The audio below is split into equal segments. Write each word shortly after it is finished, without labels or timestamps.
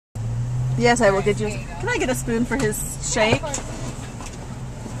Yes, I will get you. Can I get a spoon for his shake?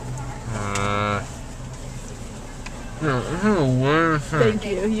 Thank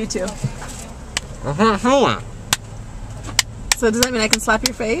you. You too. I can't feel it. So does that mean I can slap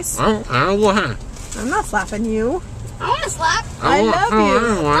your face? I don't go ahead. I'm not slapping you. I want to slap. I love you.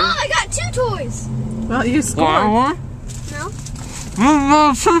 Anyway. Oh, I got 2 toys. Well, you scored. One? No?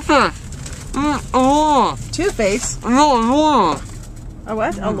 Aurora. Two-Face. No, Aurora. A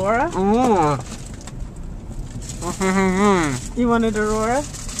what? Aurora? Aurora. You wanted Aurora?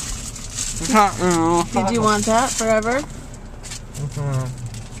 Did you want that forever?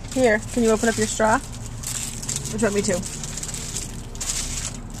 Here, can you open up your straw? Would you want me to?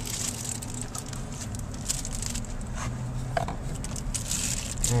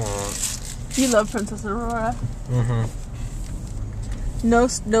 You love Princess Aurora. No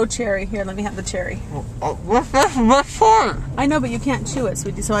cherry. Here, let me have the cherry. What's for? I know, but you can't chew it,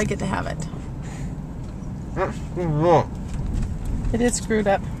 sweetie, so I get to have it. That's what? It is screwed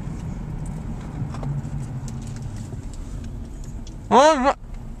up.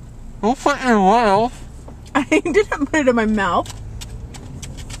 Don't put it in your mouth. I didn't put it in my mouth.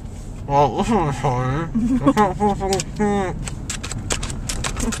 Well, this one's hard.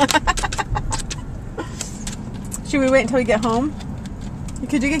 Should we wait until we get home?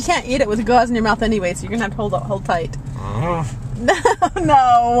 Because you can't eat it with gauze in your mouth anyway, so you're gonna have to hold tight.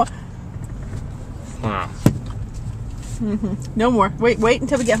 No. No more. Wait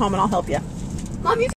until we get home and I'll help you. Mom, you